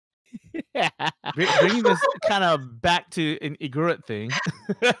Yeah. Bringing this kind of back to an Igorot thing.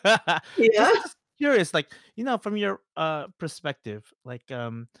 Yeah. Just curious, like, from your perspective, like,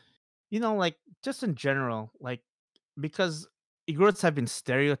 like, just in general, like, because Igorots have been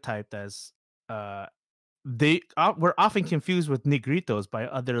stereotyped as uh were often confused with Negritos by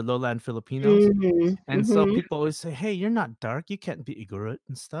other lowland Filipinos. Mhm. And so Mhm. people always say, "Hey, you're not dark. You can't be Igorot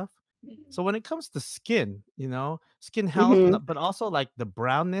and stuff." So when it comes to skin, skin health, Mhm. but also like the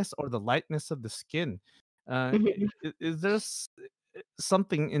brownness or the lightness of the skin, Mhm. is there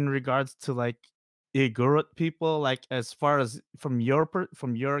something in regards to like Igorot people, like as far as from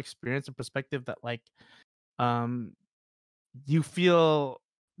your experience and perspective, that like um you feel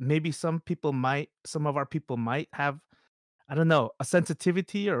maybe some of our people might have, I don't know, a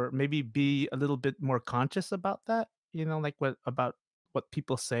sensitivity or maybe be a little bit more conscious about that, like what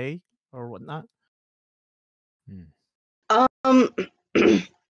people say or whatnot. Mm. Um,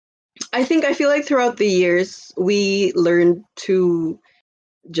 I feel like throughout the years we learned to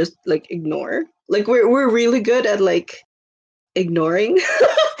just like ignore. Like we're really good at like ignoring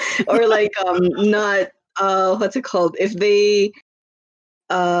or like not what's it called? If they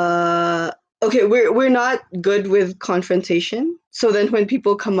uh okay, we're not good with confrontation. So then when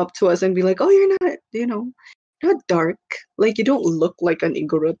people come up to us and be like, "Oh, you're not, not dark. Like you don't look like an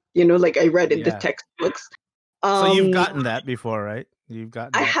Igorot," like I read in the Yeah. textbooks. So you've Um gotten that before, right? You've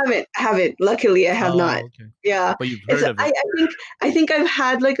gotten I that. haven't. Luckily, I have not. Oh, okay. Yeah, But you've it's heard of it. I think I've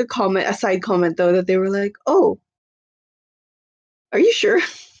had like a side comment though that they were like, "Oh, are you sure?"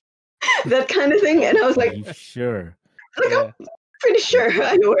 That kind of thing, and I was Are like, you sure? Yeah. I'm pretty sure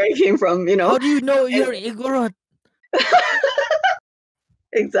I know where I came from, How do you know and you're Igorot?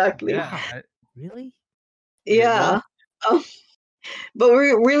 exactly, Yeah. Wow. Really? Well, yeah. Um, but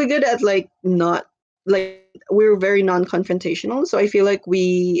we're really good at like not like we're very non-confrontational. So I feel like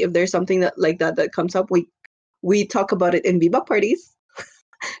if there's something that comes up, we talk about it in biba parties,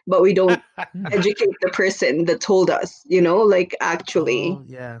 but we don't Hmm. educate the person that told us, like actually, oh,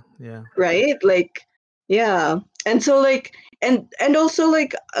 yeah, yeah. right? Like, yeah. And so like and also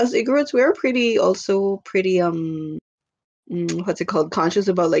like as Igorots, we're pretty what's it called? Conscious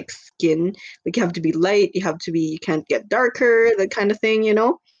about like skin. Like you have to be light, you can't get darker, that kind of thing.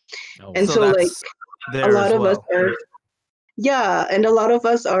 Oh And So so wow. like that's a there lot as of us well. are yeah, and a lot of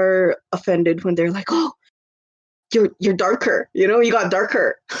us are offended when they're like, "Oh, you're darker, you got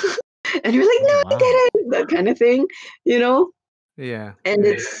darker." And you're like, Oh "No, I wow. didn't." That kind of thing, you know? Yeah, And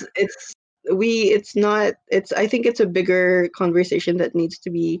yeah. it's not it's I think it's a bigger conversation that needs to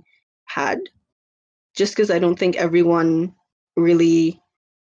be had just because I don't think everyone really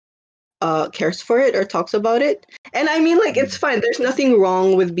cares for it or talks about it. And I mean like it's Mm. fine. There's nothing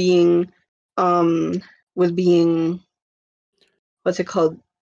wrong um with being what's it called?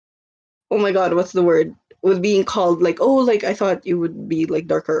 Oh my god, what's the word? With being called like, "Oh, like I thought you would be like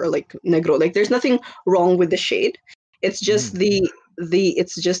darker or like negro." Like there's nothing wrong with the shade. It's just Mhm.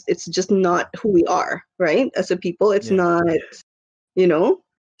 it's just not who we are, right? As a people, it's Yeah, not, you know?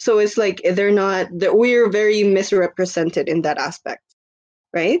 So it's like that we're very misrepresented in that aspect,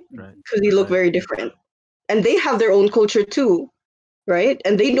 right? right, Because we look right. very different. And they have their own culture too, right?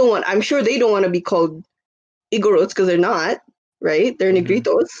 And I'm sure they don't want to be called Igorots because they're not, right? They're Mhm.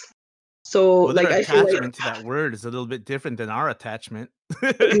 Negritos. So Well, their like I feel like attachment to that word is a little bit different than our attachment. For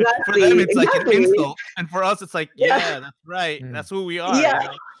them, exactly, it's like an exactly. insult, and for us, it's like, Yeah, yeah, that's right. Mm. That's who we are, yeah,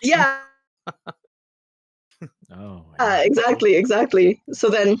 yeah, Oh yeah. exactly, exactly. So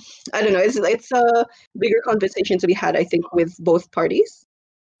then I don't know. It's a bigger conversation to be had, I think, with both parties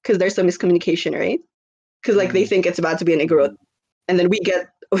because there's some miscommunication, right? Because like they Mm, think it's bad to be an Igorot, and then we get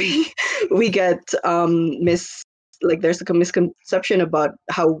we get mis like there's like a misconception about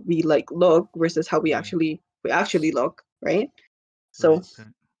how we like look versus how we yeah, actually look, right? So right, right.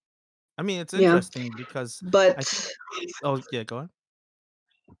 I mean, it's yeah, interesting because I think. but Oh, yeah, go on.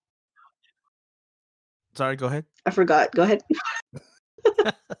 Sorry, go ahead. I forgot. Go ahead.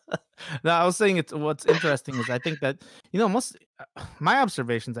 No, I was saying what's interesting is I think that most my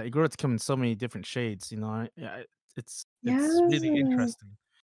observations that Igorots come in so many different shades. Yeah. It's really interesting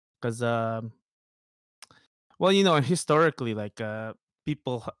because well, historically, like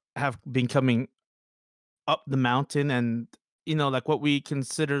people have been coming up the mountain, and like what we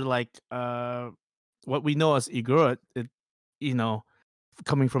consider like what we know as Igorot, you know,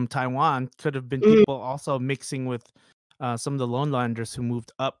 coming from Taiwan, could have been Mm, people also mixing with some of the lonelanders who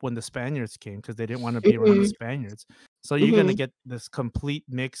moved up when the Spaniards came because they didn't want to be around the mhm, Spaniards. So you're gonna mhm, get this complete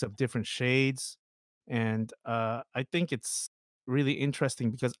mix of different shades, and I think it's really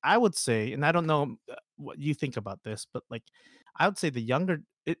interesting because I would say, and I don't know what you think about this, but like I would say the younger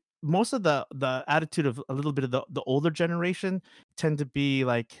most of the attitude of a little bit of the older generation tend to be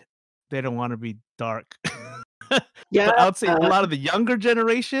like they don't want to be dark. Yeah. But I would say a lot of the younger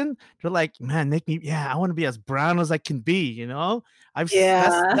generation, they're like, man, make me, yeah, I want to be as brown as I can be, you know?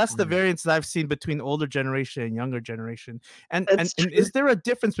 Yeah. That's the Mm. variance that I've seen between older generation and younger generation. And That's and true. is there a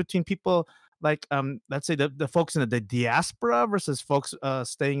difference between people like let's say the folks in the diaspora versus folks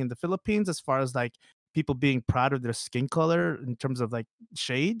staying in the Philippines as far as like people being proud of their skin color in terms of like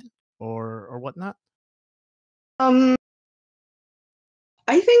shade or whatnot? Um,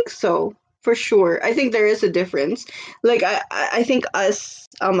 I think so, for sure. I think there is a difference. Like I think us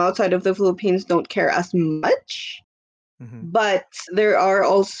outside of the Philippines don't care as much, Hmm. but there are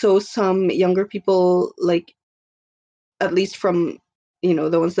also some younger people, like at least from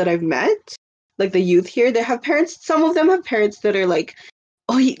the ones that I've met, like the youth here, they have parents. Some of them have parents that are like,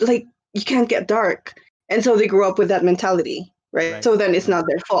 oh, like you can't get dark, and so they grew up with that mentality, right? Right, So then it's right. not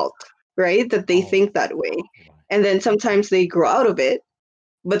their fault, right? That they Oh, think that way, right. and then sometimes they grow out of it,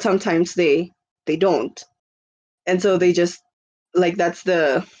 but sometimes they don't, and so they just like that's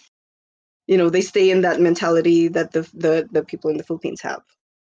they stay in that mentality that the people in the Philippines have.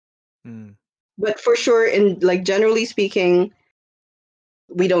 Mm. But for sure, in like generally speaking,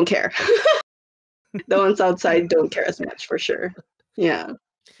 we don't care. The ones outside don't care as much for sure. Yeah.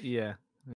 Yeah.